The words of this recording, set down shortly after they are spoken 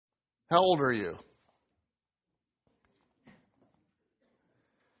How old are you?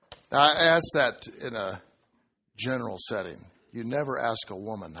 Now, I ask that in a general setting. You never ask a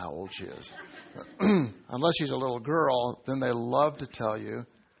woman how old she is. Unless she's a little girl, then they love to tell you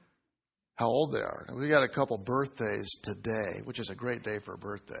how old they are. We got a couple birthdays today, which is a great day for a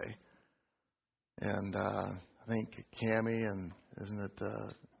birthday. And I think Cammie and isn't it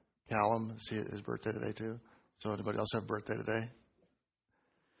Callum? Is his birthday today too? So anybody else have a birthday today?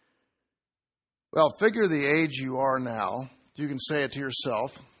 Well, figure the age you are now. You can say it to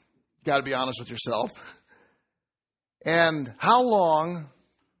yourself. Got to be honest with yourself. And how long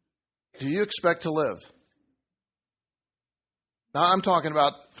do you expect to live? Now, I'm talking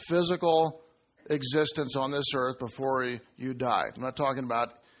about physical existence on this earth before you die. I'm not talking about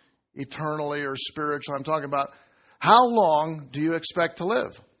eternally or spiritually. I'm talking about how long do you expect to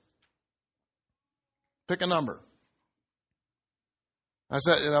live? Pick a number. I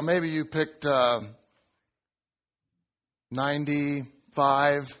said, maybe you picked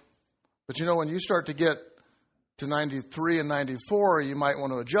 95. But when you start to get to 93 and 94, you might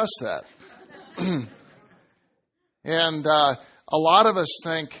want to adjust that. And a lot of us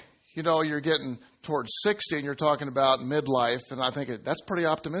think, you're getting towards 60 and you're talking about midlife. And I think that's pretty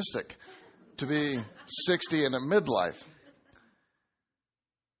optimistic to be 60 in a midlife.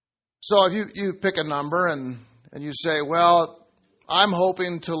 So if you pick a number and you say, well, I'm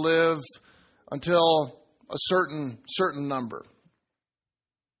hoping to live until a certain number.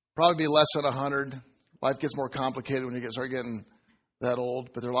 Probably be less than 100. Life gets more complicated when you start getting that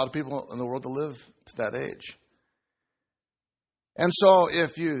old. But there are a lot of people in the world that live to that age. And so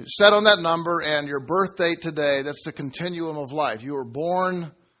if you set on that number and your birth date today, that's the continuum of life. You were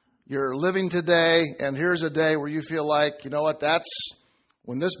born, you're living today, and here's a day where you feel like, that's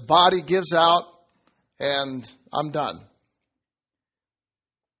when this body gives out and I'm done.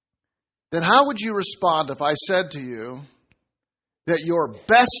 Then how would you respond if I said to you that your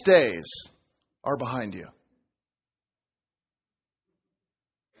best days are behind you?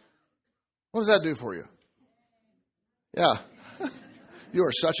 What does that do for you? Yeah. You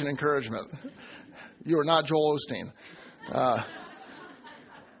are such an encouragement. You are not Joel Osteen.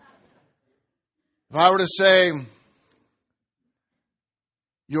 If I were to say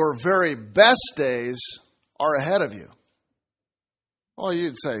your very best days are ahead of you, well,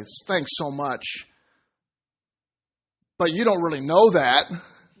 you'd say, thanks so much. But you don't really know that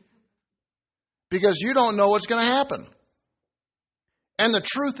because you don't know what's going to happen. And the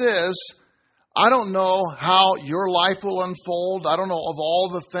truth is, I don't know how your life will unfold. I don't know of all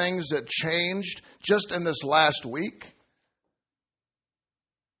the things that changed just in this last week.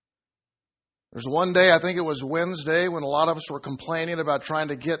 There's one day, I think it was Wednesday, when a lot of us were complaining about trying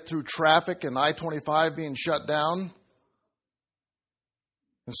to get through traffic and I-25 being shut down.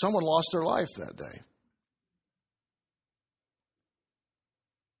 And someone lost their life that day.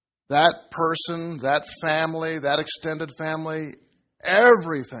 That person, that family, that extended family,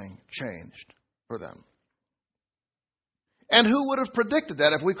 everything changed for them. And who would have predicted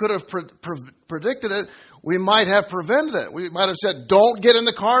that? If we could have predicted it, we might have prevented it. We might have said, don't get in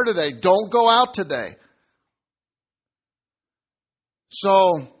the car today. Don't go out today.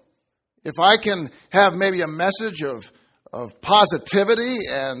 So if I can have maybe a message of positivity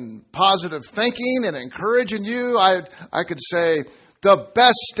and positive thinking and encouraging you, I could say the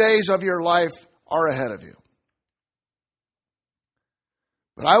best days of your life are ahead of you.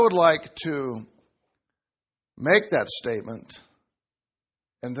 But I would like to make that statement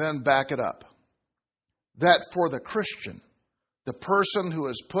and then back it up. That for the Christian, the person who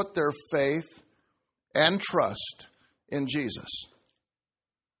has put their faith and trust in Jesus,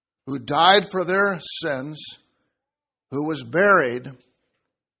 who died for their sins, who was buried,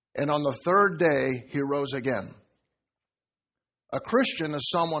 and on the third day he rose again. A Christian is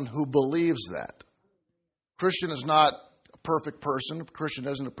someone who believes that. Christian is not a perfect person. A Christian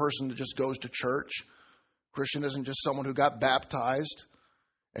isn't a person that just goes to church. A Christian isn't just someone who got baptized.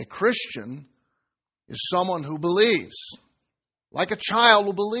 A Christian is someone who believes, like a child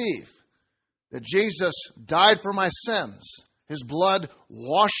will believe, that Jesus died for my sins. His blood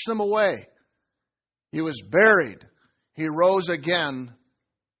washed them away. He was buried. He rose again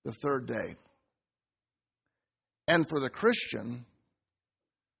the third day. And for the Christian,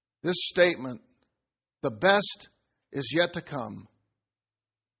 this statement, the best is yet to come,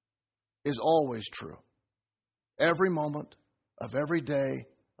 is always true. Every moment of every day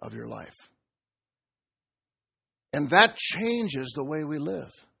of your life. And that changes the way we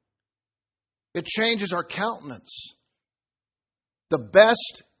live. It changes our countenance. The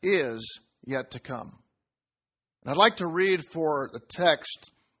best is yet to come. And I'd like to read for the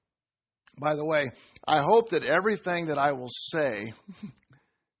text By the way, I hope that everything that I will say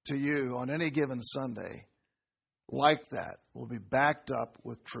to you on any given Sunday like that will be backed up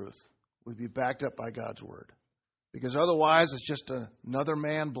with truth, will be backed up by God's Word. Because otherwise, it's just another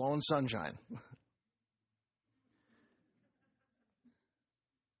man blowing sunshine.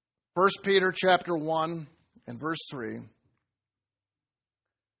 1 Peter chapter 1 and verse 3.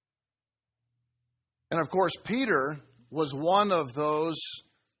 And of course, Peter was one of those.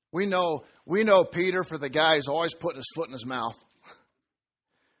 We know Peter for the guy who's always putting his foot in his mouth.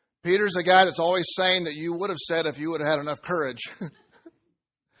 Peter's the guy that's always saying that you would have said if you would have had enough courage.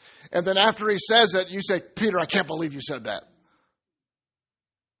 And then after he says it, you say, Peter, I can't believe you said that.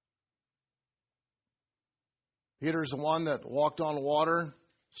 Peter's the one that walked on water,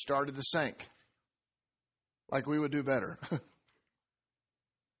 started to sink. Like we would do better.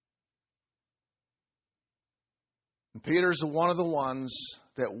 And Peter's one of the ones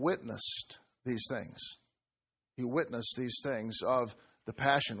that witnessed these things. He witnessed these things of the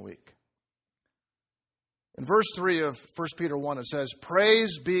Passion Week. In verse 3 of 1 Peter 1, it says,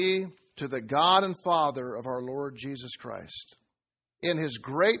 Praise be to the God and Father of our Lord Jesus Christ. In His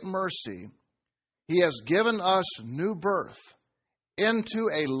great mercy, He has given us new birth into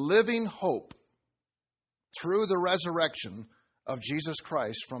a living hope through the resurrection of Jesus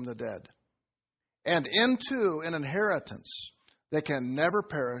Christ from the dead, and into an inheritance that can never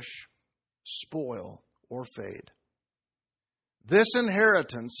perish, spoil, or fade. This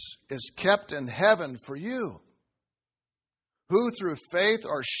inheritance is kept in heaven for you, who through faith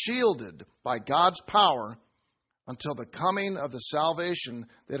are shielded by God's power until the coming of the salvation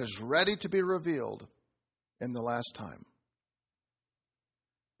that is ready to be revealed in the last time.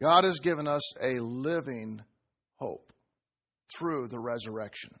 God has given us a living hope through the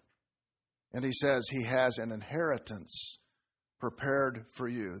resurrection. And He says He has an inheritance prepared for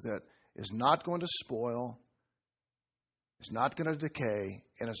you that is not going to spoil, it's not going to decay,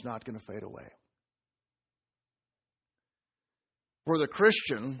 and it's not going to fade away. For the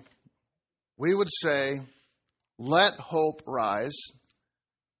Christian, we would say, let hope rise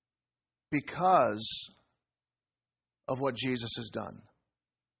because of what Jesus has done.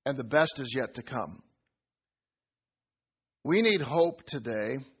 And the best is yet to come. We need hope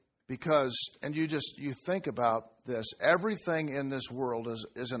today because, and you think about this, everything in this world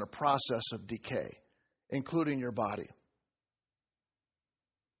is in a process of decay, including your body.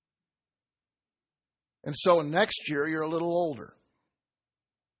 And so next year, you're a little older.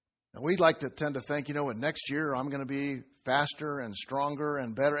 And we'd like to tend to think, next year I'm going to be faster and stronger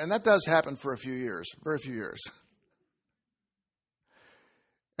and better. And that does happen for a few years, very few years.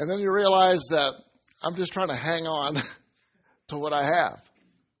 And then you realize that I'm just trying to hang on to what I have.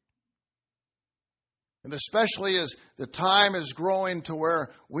 And especially as the time is growing to where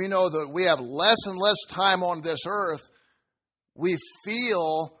we know that we have less and less time on this earth, we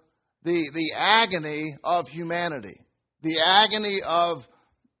feel the agony of humanity. The agony of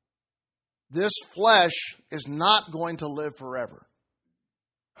this flesh is not going to live forever.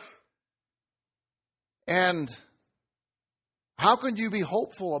 And how can you be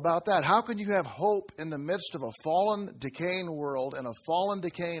hopeful about that? How can you have hope in the midst of a fallen, decaying world and a fallen,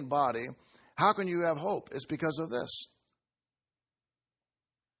 decaying body? How can you have hope? It's because of this.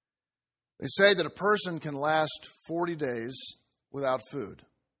 They say that a person can last 40 days without food.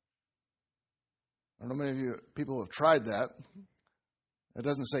 I don't know many of you people have tried that. It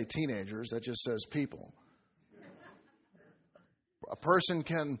doesn't say teenagers, that just says people. A person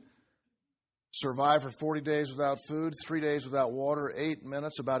can survive for 40 days without food, 3 days without water,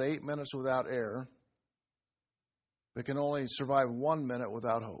 about 8 minutes without air. They can only survive 1 minute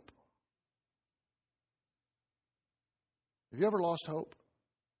without hope. Have you ever lost hope?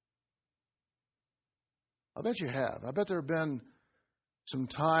 I bet you have. I bet there have been some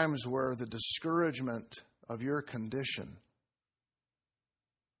times where the discouragement of your condition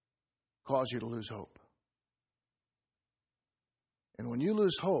caused you to lose hope. And when you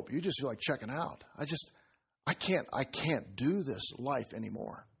lose hope, you just feel like checking out. I can't do this life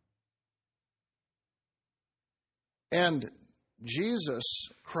anymore. And Jesus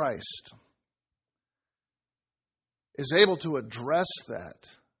Christ is able to address that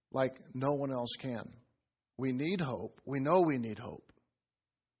like no one else can. We need hope. We know we need hope.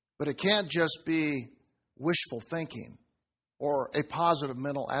 But it can't just be wishful thinking or a positive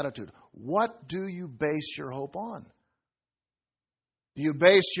mental attitude. What do you base your hope on? Do you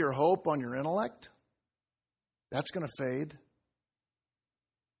base your hope on your intellect? That's going to fade.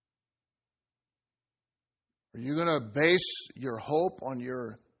 Are you going to base your hope on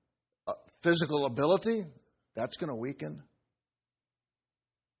your physical ability? That's going to weaken.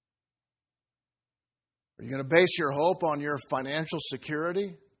 Are you going to base your hope on your financial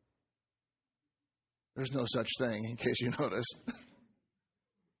security? There's no such thing, in case you noticed.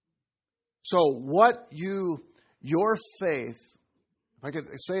 So your faith, if I could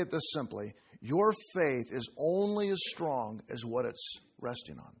say it this simply, your faith is only as strong as what it's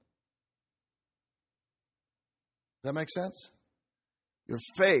resting on. Does that make sense? Your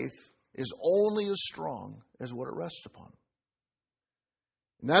faith is only as strong as what it rests upon.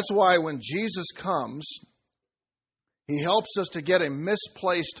 And that's why when Jesus comes, He helps us to get a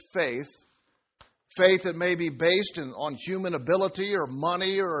misplaced faith that may be based on human ability or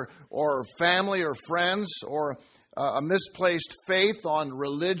money or family or friends, or a misplaced faith on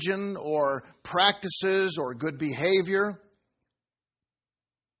religion or practices or good behavior.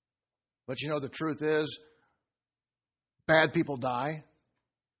 But the truth is, bad people die,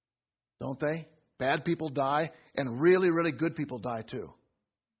 don't they? Bad people die, and really, really good people die too.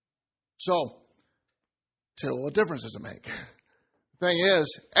 So what difference does it make? The thing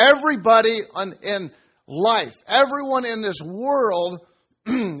is, everybody in life, everyone in this world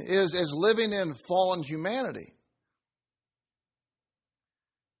is living in fallen humanity.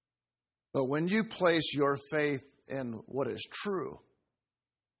 But when you place your faith in what is true,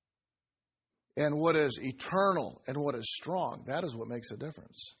 and what is eternal, and what is strong, that is what makes a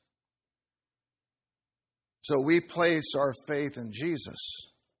difference. So we place our faith in Jesus.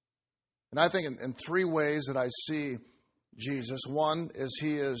 And I think in three ways that I see Jesus. One is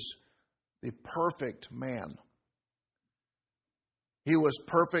He is the perfect man. He was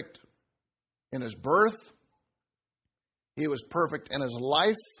perfect in His birth. He was perfect in His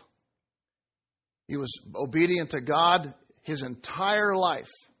life. He was obedient to God His entire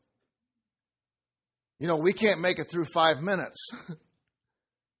life. We can't make it through 5 minutes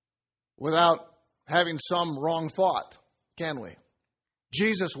without having some wrong thought, can we?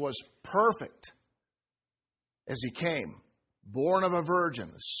 Jesus was perfect as He came, born of a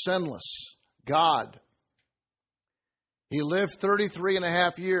virgin, sinless, God. He lived 33 and a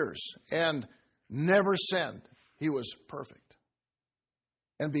half years and never sinned. He was perfect.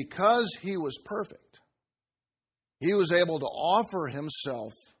 And because He was perfect, He was able to offer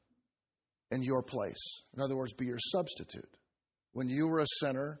Himself in your place. In other words, be your substitute. When you were a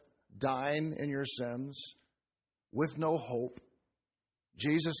sinner, dying in your sins, with no hope,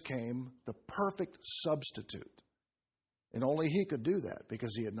 Jesus came, the perfect substitute. And only He could do that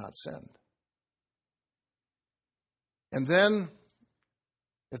because He had not sinned. And then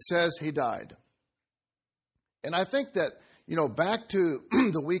it says He died. And I think that, back to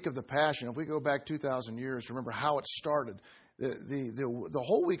the week of the Passion, if we go back 2,000 years, remember how it started. The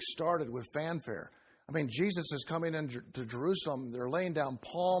whole week started with fanfare. I mean, Jesus is coming into Jerusalem. They're laying down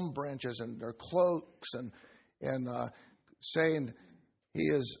palm branches and their cloaks and saying, He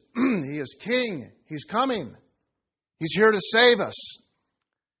is King. He's coming. He's here to save us.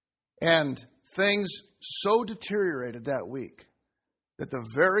 And things so deteriorated that week that the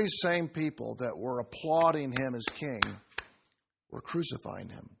very same people that were applauding Him as King were crucifying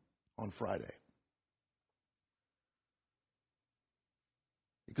Him on Friday.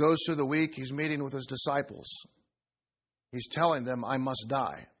 He goes through the week, He's meeting with His disciples. He's telling them, I must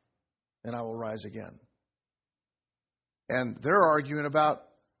die, and I will rise again. And they're arguing about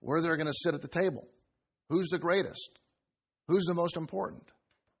where they're going to sit at the table. Who's the greatest? Who's the most important?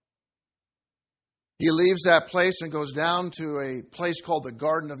 He leaves that place and goes down to a place called the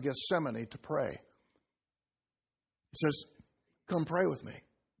Garden of Gethsemane to pray. He says, come pray with me.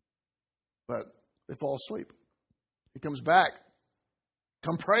 But they fall asleep. He comes back.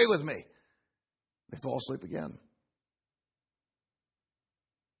 Come pray with me. They fall asleep again.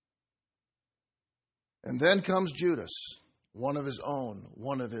 And then comes Judas, one of His own,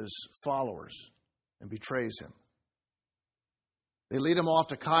 one of His followers, and betrays Him. They lead Him off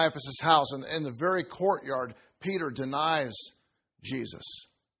to Caiaphas' house, and in the very courtyard, Peter denies Jesus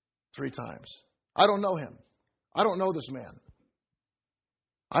 3 times. I don't know Him. I don't know this man.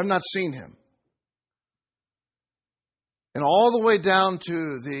 I've not seen Him. And all the way down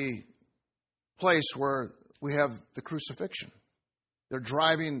to the place where we have the crucifixion. They're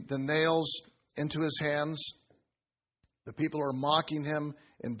driving the nails into His hands. The people are mocking Him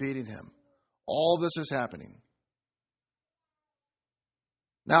and beating Him. All this is happening.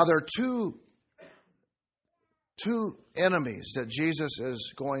 Now there are two enemies that Jesus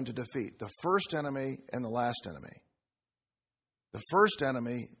is going to defeat. The first enemy and the last enemy. The first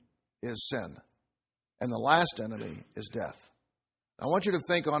enemy is sin. And the last enemy is death. I want you to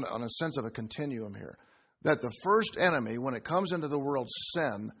think on a sense of a continuum here. That the first enemy, when it comes into the world,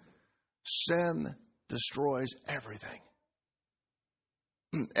 sin destroys everything.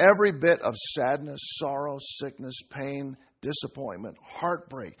 every bit of sadness, sorrow, sickness, pain, disappointment,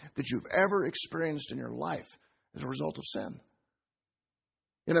 heartbreak that you've ever experienced in your life is a result of sin.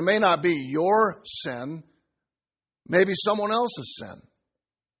 And it may not be your sin, maybe someone else's sin.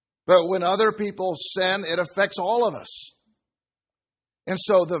 But when other people sin, it affects all of us. And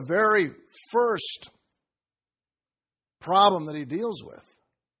so the very first problem that he deals with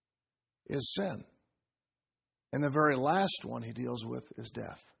is sin. And the very last one he deals with is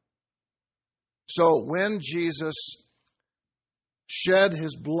death. So when Jesus shed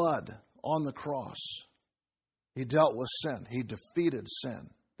his blood on the cross, he dealt with sin. He defeated sin.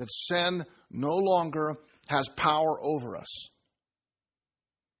 That sin no longer has power over us.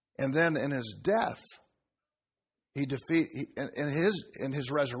 And then in his death, in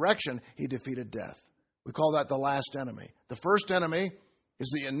his resurrection, he defeated death. We call that the last enemy. The first enemy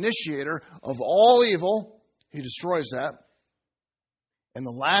is the initiator of all evil. He destroys that. And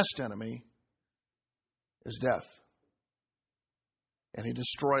the last enemy is death. And he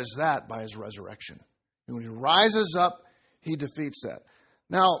destroys that by his resurrection. And when he rises up, he defeats that.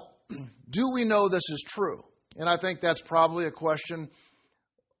 Now, do we know this is true? And I think that's probably a question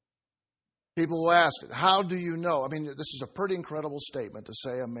people will ask. How do you know? I mean, this is a pretty incredible statement to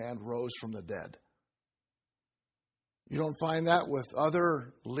say a man rose from the dead. You don't find that with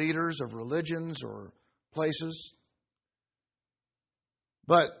other leaders of religions or places.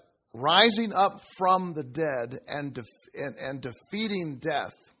 But rising up from the dead and defeating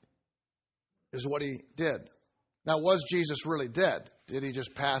death is what he did. Now, was Jesus really dead? Did he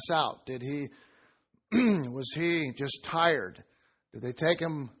just pass out? Was he just tired? Did they take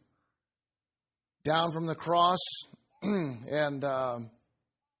him down from the cross and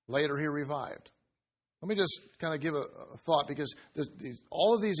later he revived? Let me just kind of give a thought, because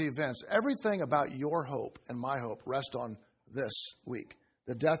all of these events, everything about your hope and my hope rest on this week,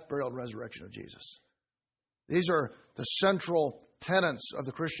 the death, burial, and resurrection of Jesus. These are the central tenets of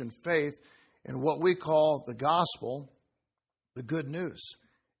the Christian faith and what we call the gospel, the good news.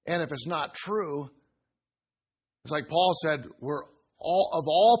 And if it's not true, it's like Paul said, we're of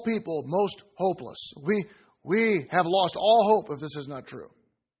all people most hopeless. We have lost all hope if this is not true.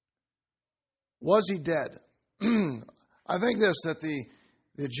 Was he dead? I think that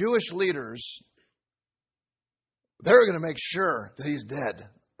the Jewish leaders, they're going to make sure that he's dead.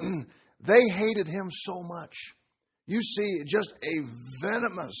 They hated him so much. You see just a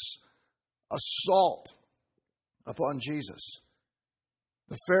venomous assault upon Jesus.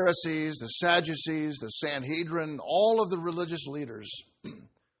 The Pharisees, the Sadducees, the Sanhedrin, all of the religious leaders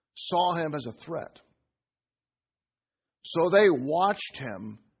saw him as a threat. So they watched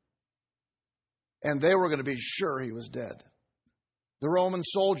him, and they were going to be sure he was dead. The Roman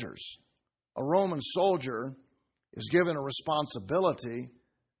soldiers. A Roman soldier is given a responsibility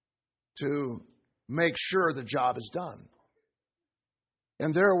to make sure the job is done.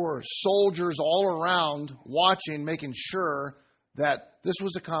 And there were soldiers all around watching, making sure that this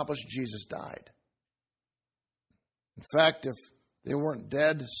was accomplished. Jesus died. In fact, if they weren't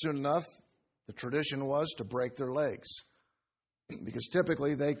dead soon enough, the tradition was to break their legs. Because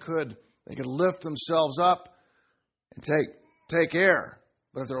typically they could lift themselves up and take air.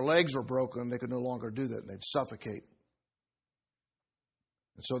 But if their legs were broken, they could no longer do that, and they'd suffocate.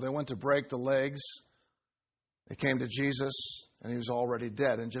 And so they went to break the legs. They came to Jesus, and he was already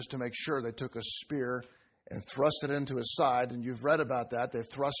dead. And just to make sure, they took a spear and thrust it into his side. And you've read about that. They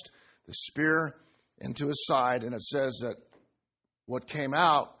thrust the spear into his side, and it says that what came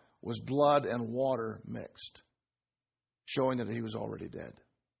out was blood and water mixed, showing that he was already dead.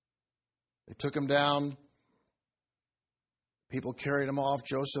 They took him down. People carried him off.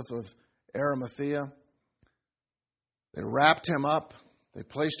 Joseph of Arimathea. They wrapped him up. They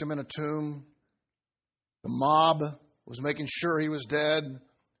placed him in a tomb. The mob was making sure he was dead.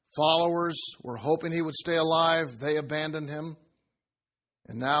 Followers were hoping he would stay alive. They abandoned him.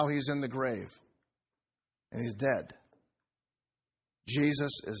 And now he's in the grave. And he's dead.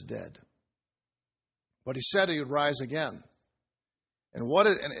 Jesus is dead. But he said he would rise again.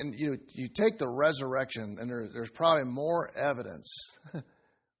 And you take the resurrection, and there's probably more evidence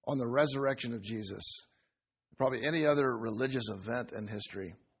on the resurrection of Jesus than probably any other religious event in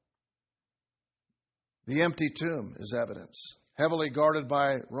history. The empty tomb is evidence, heavily guarded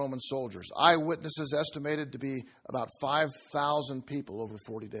by Roman soldiers. Eyewitnesses estimated to be about 5,000 people over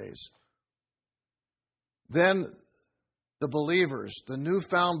 40 days. Then the believers, the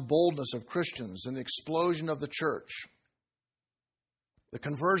newfound boldness of Christians, and the explosion of the church. The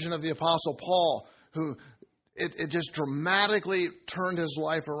conversion of the Apostle Paul, who it just dramatically turned his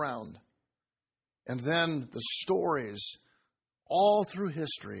life around. And then the stories all through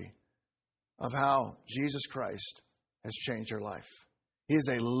history of how Jesus Christ has changed your life. He is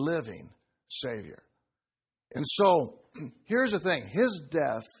a living Savior. And so, here's the thing. His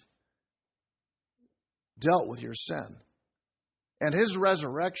death dealt with your sin. And His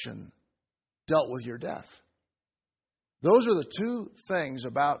resurrection dealt with your death. Those are the two things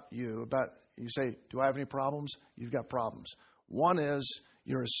about you. You say, do I have any problems? You've got problems. One is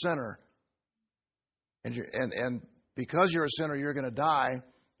you're a sinner. And because you're a sinner, you're going to die.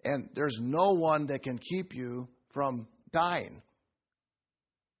 And there's no one that can keep you from dying.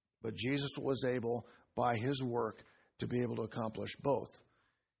 But Jesus was able, by His work, to be able to accomplish both.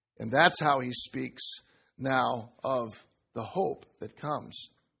 And that's how He speaks now of the hope that comes.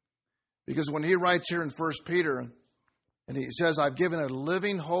 Because when he writes here in 1 Peter, and he says, I've given a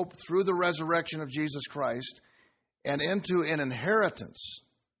living hope through the resurrection of Jesus Christ and into an inheritance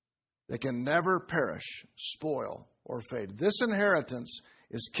that can never perish, spoil, or fade. This inheritance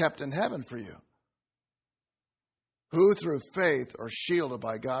is kept in heaven for you, who through faith are shielded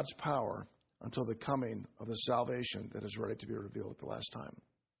by God's power until the coming of the salvation that is ready to be revealed at the last time.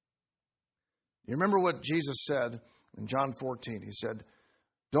 You remember what Jesus said in John 14? He said,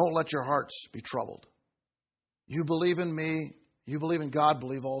 don't let your hearts be troubled. You believe in me, you believe in God,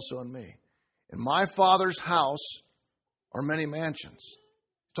 believe also in me. In my Father's house are many mansions.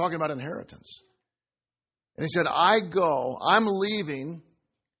 He's talking about inheritance. And he said, I'm leaving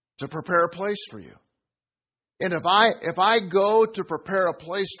to prepare a place for you. And if I go to prepare a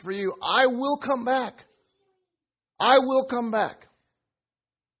place for you, I will come back. I will come back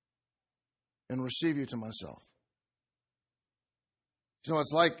and receive you to myself. You know,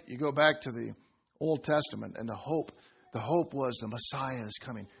 it's like you go back to the Old Testament and the hope was the Messiah is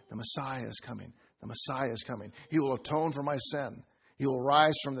coming. The Messiah is coming. The Messiah is coming. He will atone for my sin. He will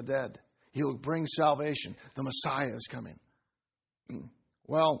rise from the dead. He will bring salvation. The Messiah is coming.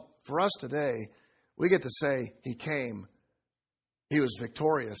 Well, for us today, we get to say He came. He was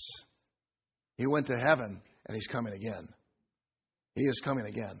victorious. He went to heaven, and He's coming again. He is coming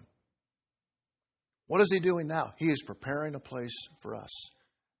again. What is He doing now? He is preparing a place for us.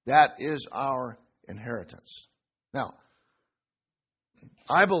 That is our inheritance. Now,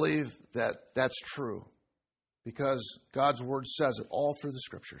 I believe that that's true because God's Word says it all through the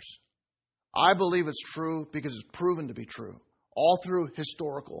Scriptures. I believe it's true because it's proven to be true, all through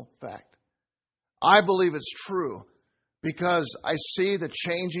historical fact. I believe it's true because I see the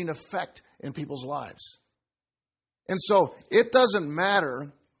changing effect in people's lives. And so it doesn't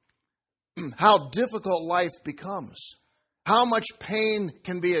matter how difficult life becomes, how much pain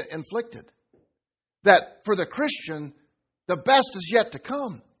can be inflicted, that for the Christian, the best is yet to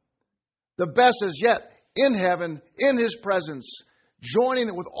come. The best is yet in heaven, in His presence, joining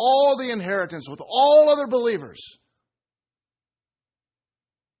it with all the inheritance, with all other believers.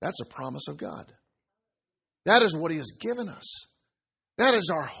 That's a promise of God. That is what He has given us. That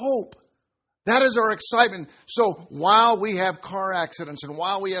is our hope. That is our excitement. So while we have car accidents and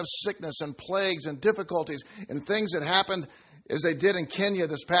while we have sickness and plagues and difficulties and things that happened as they did in Kenya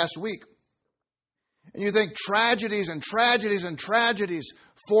this past week, and you think tragedies and tragedies and tragedies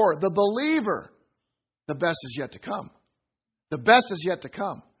for the believer, the best is yet to come. The best is yet to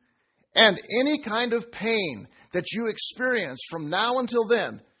come. And any kind of pain that you experience from now until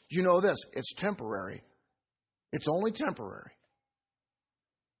then, you know this, it's temporary. It's only temporary.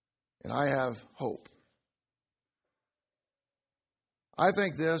 And I have hope. I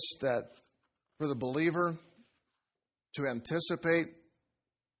think this, that for the believer to anticipate,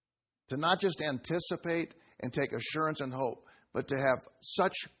 to not just anticipate and take assurance and hope, but to have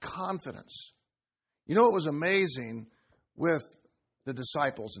such confidence. You know, it was amazing with the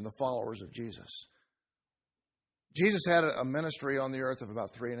disciples and the followers of Jesus. Jesus had a ministry on the earth of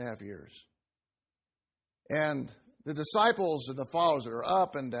about 3.5 years. And the disciples and the followers that are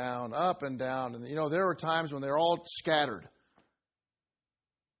up and down. And, you know, there were times when they were all scattered.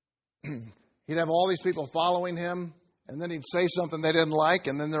 He'd have all these people following Him, and then He'd say something they didn't like,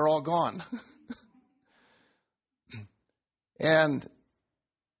 and then they're all gone. And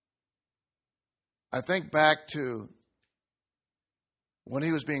I think back to when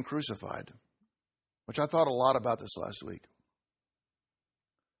He was being crucified, which I thought a lot about this last week.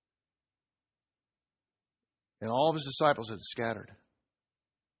 And all of His disciples had scattered.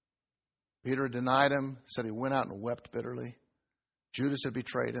 Peter had denied Him, said he went out and wept bitterly. Judas had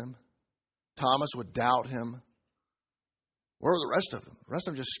betrayed Him. Thomas would doubt Him. Where were the rest of them? The rest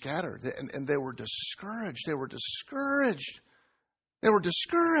of them just scattered. And they were discouraged. They were discouraged. They were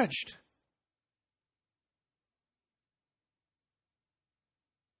discouraged.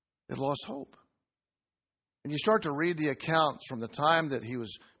 They lost hope. And you start to read the accounts from the time that he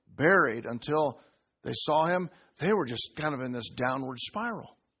was buried until they saw him, they were just kind of in this downward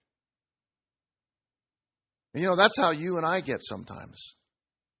spiral. And that's how you and I get sometimes.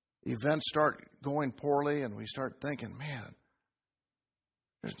 Events start going poorly and we start thinking, man,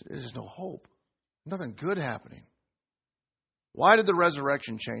 there's no hope. Nothing good happening. Why did the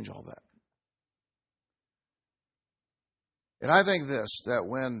resurrection change all that? And I think that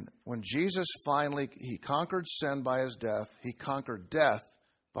when Jesus finally, he conquered sin by his death, he conquered death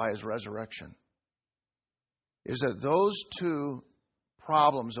by his resurrection, is that those two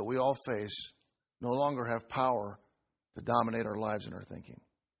problems that we all face no longer have power to dominate our lives and our thinking.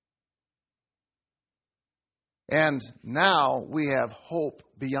 And now we have hope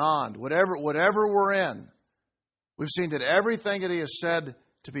beyond whatever we're in. We've seen that everything that he has said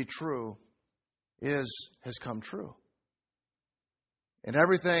to be true has come true. And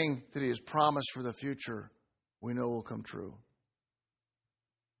everything that he has promised for the future, we know will come true.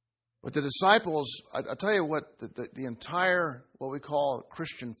 But the disciples, I tell you what, the entire, what we call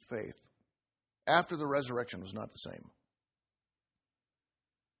Christian faith, after the resurrection was not the same.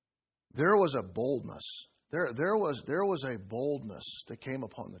 There was a boldness. There was a boldness that came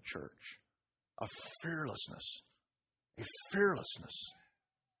upon the church. A fearlessness. A fearlessness.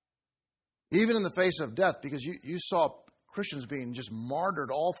 Even in the face of death, because you saw Christians being just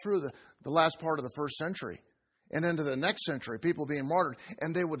martyred all through the last part of the first century and into the next century, people being martyred,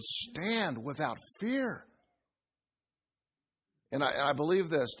 and they would stand without fear. And I believe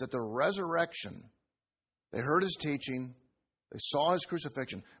this, that the resurrection, they heard his teaching, they saw his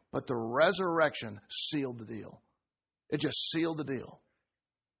crucifixion, but the resurrection sealed the deal. It just sealed the deal.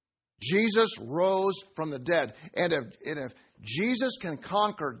 Jesus rose from the dead. And if Jesus can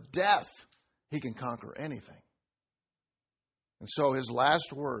conquer death, he can conquer anything. And so his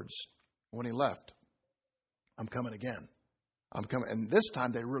last words when he left, I'm coming again. I'm coming. And this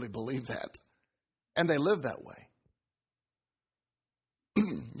time they really believed that. And they lived that way.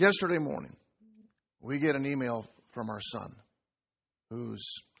 Yesterday morning, we get an email from our son, who's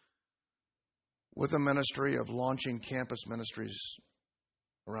with a ministry of launching campus ministries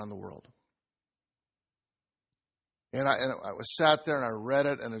around the world. And I was sat there and I read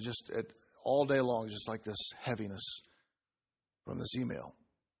it, and it all day long, just like this heaviness from this email.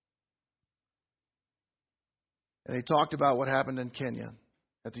 And he talked about what happened in Kenya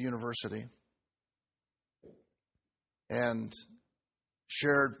at the university, and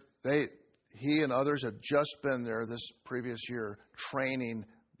shared he and others had just been there this previous year training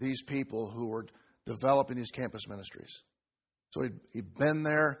these people who were developing these campus ministries. So he'd been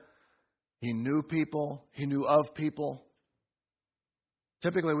there. He knew people. He knew of people.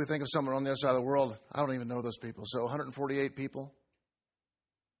 Typically, we think of someone on the other side of the world. I don't even know those people. So 148 people.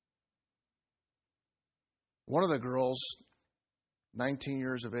 One of the girls, 19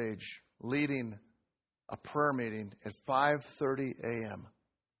 years of age, leading a prayer meeting at 5:30 a.m.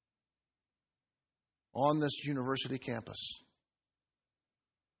 on this university campus.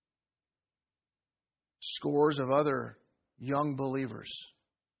 Scores of other young believers,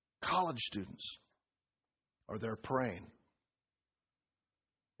 college students, are there praying.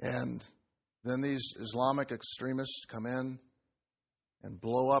 And then these Islamic extremists come in and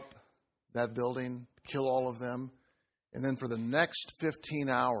blow up that building, kill all of them. And then for the next 15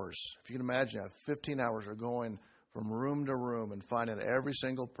 hours, if you can imagine that, 15 hours are going from room to room and finding every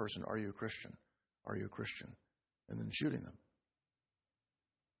single person, are you a Christian? Are you a Christian? And then shooting them.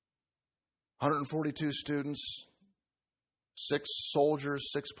 142 students, 6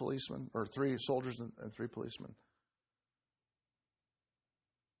 soldiers, 6 policemen, or 3 soldiers and 3 policemen.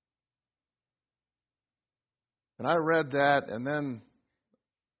 And I read that, and then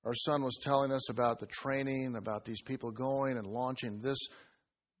our son was telling us about the training, about these people going and launching this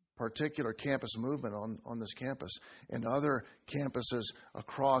particular campus movement on this campus and other campuses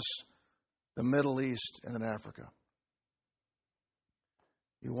across the Middle East and in Africa.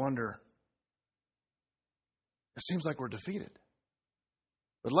 You wonder, it seems like we're defeated.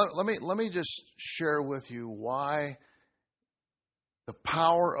 But let me just share with you why the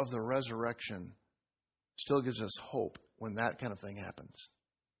power of the resurrection still gives us hope when that kind of thing happens.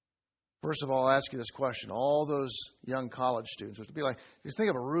 First of all, I'll ask you this question. All those young college students, which would be like, you think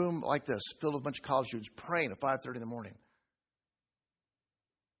of a room like this filled with a bunch of college students praying at 5:30 in the morning.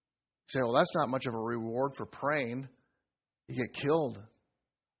 You say, well, that's not much of a reward for praying. You get killed.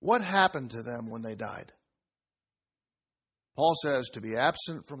 What happened to them when they died? Paul says to be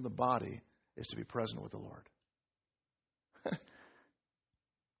absent from the body is to be present with the Lord.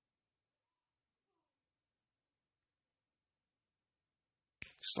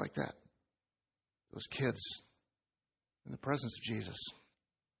 Just like that. those kids in the presence of Jesus.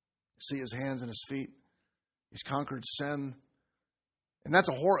 See his hands and his feet. He's conquered sin. And that's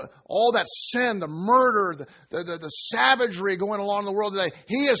all that sin, the murder, the savagery going along in the world today.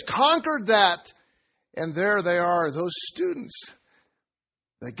 He has conquered that. And there they are, those students.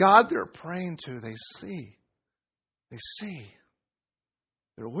 The God they're praying to, they see. They see.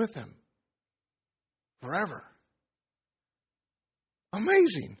 They're with him forever.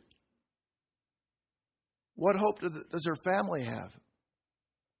 Amazing. What hope does their family have?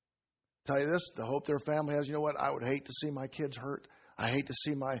 Tell you this, the hope their family has, you know what? I would hate to see my kids hurt. I hate to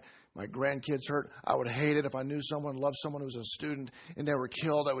see my grandkids hurt. I would hate it if I knew someone, loved someone who was a student and they were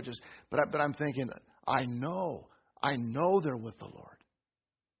killed. I would just, but I'm thinking, I know they're with the Lord.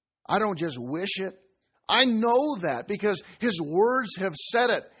 I don't just wish it. I know that because his words have said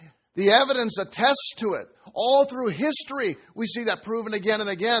it. The evidence attests to it. All through history, we see that proven again and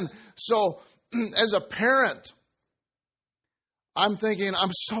again. So, as a parent, I'm thinking,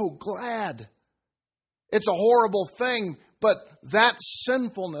 I'm so glad. It's a horrible thing, but that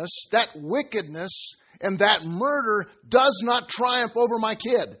sinfulness, that wickedness, and that murder does not triumph over my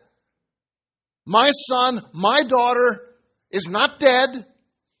kid. My son, my daughter is not dead.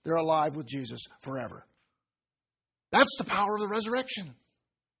 They're alive with Jesus forever. That's the power of the resurrection.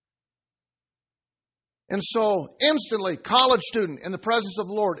 And so, instantly, college student in the presence of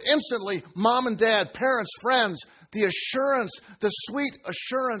the Lord. Instantly, mom and dad, parents, friends. The assurance, the sweet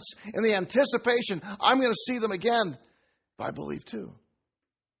assurance and the anticipation. I'm going to see them again. I believe too.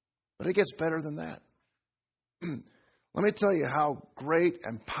 But it gets better than that. Let me tell you how great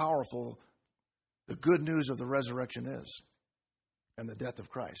and powerful the good news of the resurrection is and the death of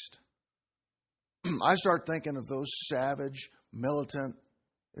Christ. I start thinking of those savage, militant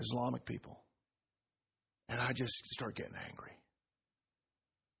Islamic people. And I just start getting angry.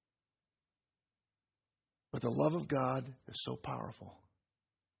 But the love of God is so powerful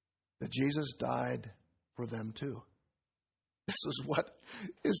that Jesus died for them too. This is what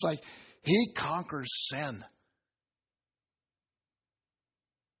it's like. He conquers sin.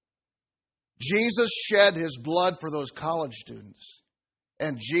 Jesus shed his blood for those college students.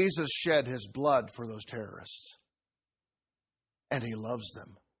 And Jesus shed his blood for those terrorists. And he loves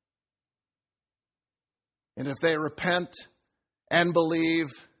them. And if they repent and believe,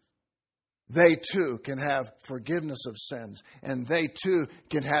 they too can have forgiveness of sins. And they too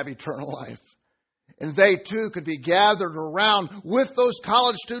can have eternal life. And they too could be gathered around with those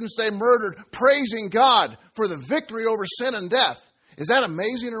college students they murdered, praising God for the victory over sin and death. Is that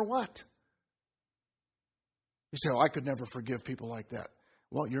amazing or what? You say, I could never forgive people like that.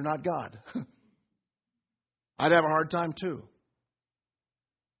 Well, you're not God. I'd have a hard time too.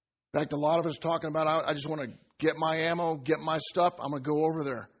 In fact, a lot of us talking about, I just want to get my ammo, get my stuff. I'm going to go over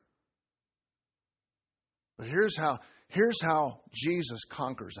there. But here's how Jesus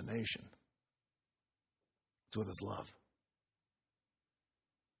conquers a nation. It's with his love.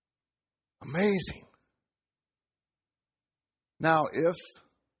 Amazing. Now, if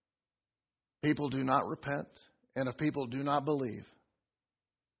people do not repent and if people do not believe,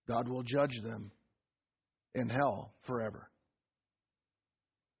 God will judge them in hell forever.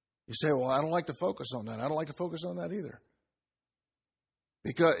 You say, I don't like to focus on that. I don't like to focus on that either.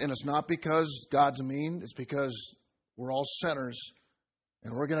 And it's not because God's mean. It's because we're all sinners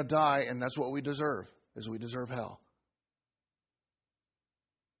and we're going to die, and that's what we deserve, is we deserve hell.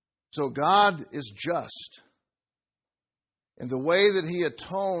 So God is just. And the way that he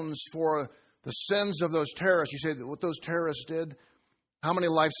atones for the sins of those terrorists, you say that what those terrorists did, how many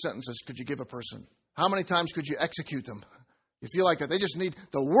life sentences could you give a person? How many times could you execute them? You feel like that. They just need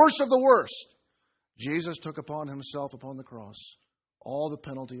the worst of the worst. Jesus took upon himself upon the cross all the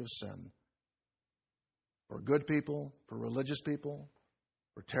penalty of sin. For good people, for religious people,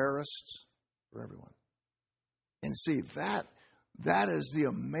 for terrorists, for everyone. And see, that is the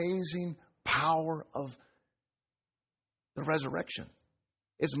amazing power of the resurrection.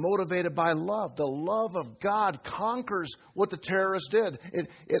 It's motivated by love. The love of God conquers what the terrorists did.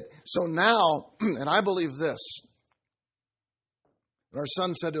 So now, and I believe this. Our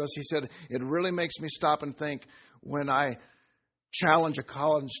son said to us, he said, it really makes me stop and think when I challenge a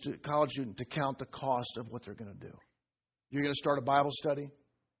college student to count the cost of what they're going to do. You're going to start a Bible study.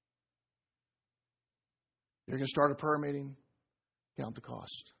 You're going to start a prayer meeting. Count the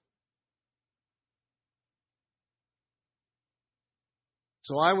cost.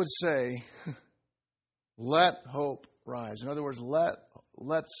 So I would say, let hope rise. In other words,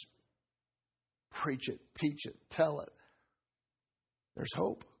 let's preach it, teach it, tell it. There's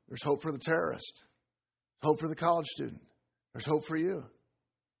hope. There's hope for the terrorist. Hope for the college student. There's hope for you.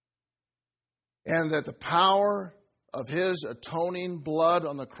 and that the power of His atoning blood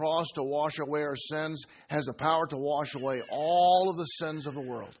on the cross to wash away our sins has the power to wash away all of the sins of the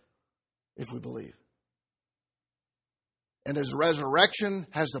world, if we believe. And His resurrection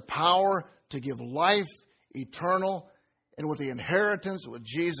has the power to give life eternal and with the inheritance with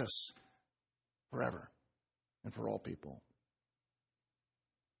Jesus forever and for all people.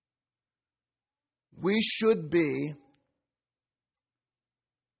 We should be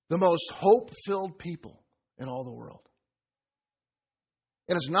the most hope-filled people in all the world.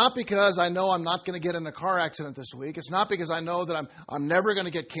 And it's not because I know I'm not going to get in a car accident this week. It's not because I know that I'm never going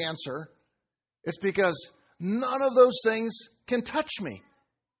to get cancer. It's because none of those things can touch me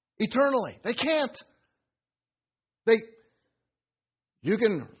eternally. They can't. You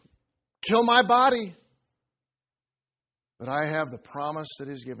can kill my body, but I have the promise that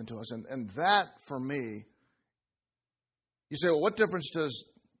He's given to us. And that, for me, you say, well, what difference does,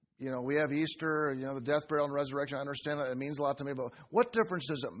 we have Easter, the death, burial, and resurrection. I understand that. It means a lot to me. But what difference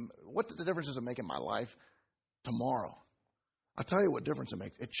does it make in my life tomorrow? I'll tell you what difference it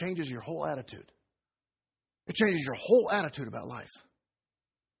makes. It changes your whole attitude. It changes your whole attitude about life.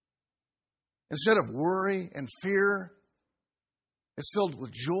 Instead of worry and fear, it's filled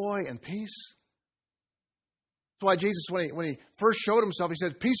with joy and peace. That's why Jesus, when he first showed Himself, He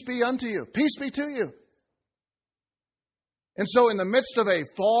said, "Peace be unto you. Peace be to you." And so in the midst of a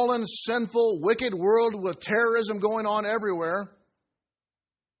fallen, sinful, wicked world with terrorism going on everywhere,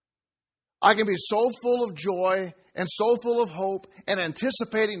 I can be so full of joy and so full of hope and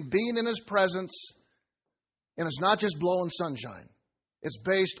anticipating being in His presence. And it's not just blowing sunshine. It's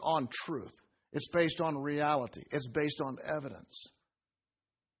based on truth. It's based on reality. It's based on evidence.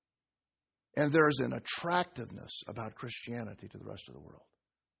 And there's an attractiveness about Christianity to the rest of the world.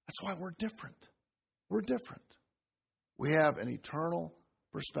 That's why we're different. We're different. We have an eternal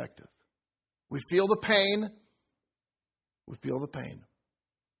perspective. We feel the pain. We feel the pain.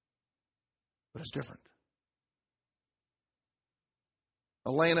 But it's different.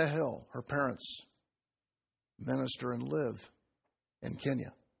 Elena Hill, her parents minister and live in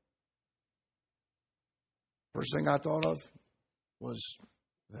Kenya. First thing I thought of was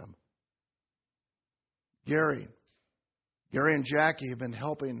them. Gary and Jackie have been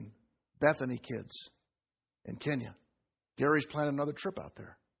helping Bethany kids in Kenya. Gary's planning another trip out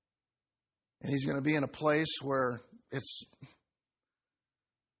there. And he's going to be in a place where there's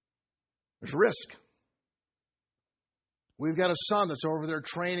risk. We've got a son that's over there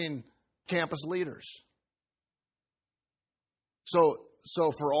training campus leaders. So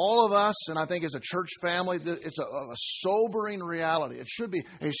for all of us, and I think as a church family, it's a sobering reality. It should be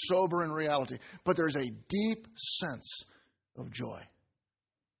a sobering reality. But there's a deep sense of joy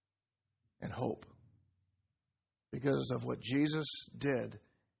and hope because of what Jesus did,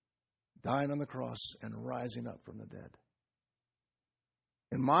 dying on the cross and rising up from the dead.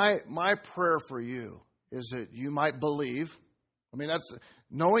 And my prayer for you is that you might believe. That's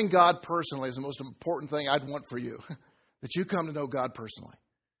knowing God personally is the most important thing I'd want for you. That you come to know God personally.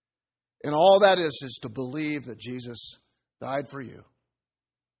 And all that is to believe that Jesus died for you.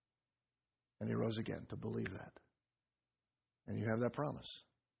 And He rose again, to believe that. And you have that promise.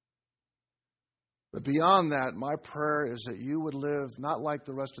 But beyond that, my prayer is that you would live not like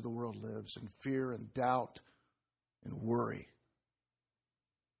the rest of the world lives, in fear and doubt and worry,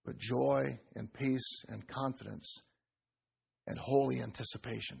 but joy and peace and confidence and holy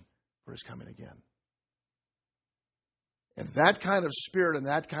anticipation for His coming again. And that kind of spirit and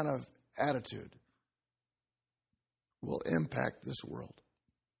that kind of attitude will impact this world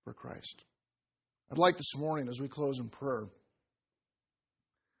for Christ. I'd like this morning, as we close in prayer,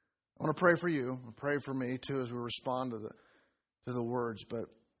 I want to pray for you. I pray for me too as we respond to the words. But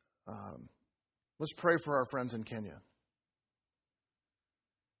let's pray for our friends in Kenya.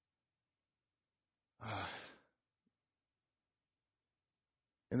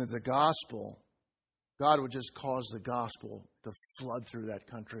 And that the gospel, God would just cause the gospel to flood through that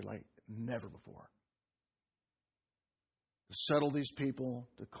country like never before. To settle these people,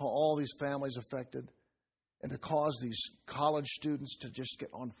 to call all these families affected, and to cause these college students to just get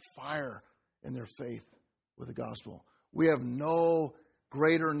on fire in their faith with the gospel. We have no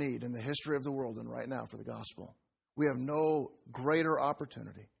greater need in the history of the world than right now for the gospel. We have no greater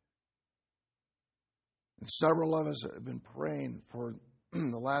opportunity. And several of us have been praying for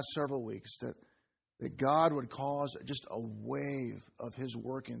the last several weeks that God would cause just a wave of His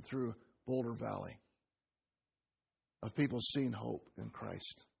working through Boulder Valley, of people seeing hope in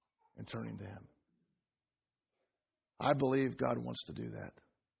Christ and turning to Him. I believe God wants to do that.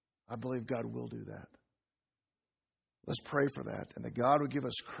 I believe God will do that. Let's pray for that, and that God would give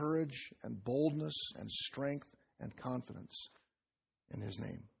us courage and boldness and strength and confidence in His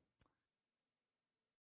name.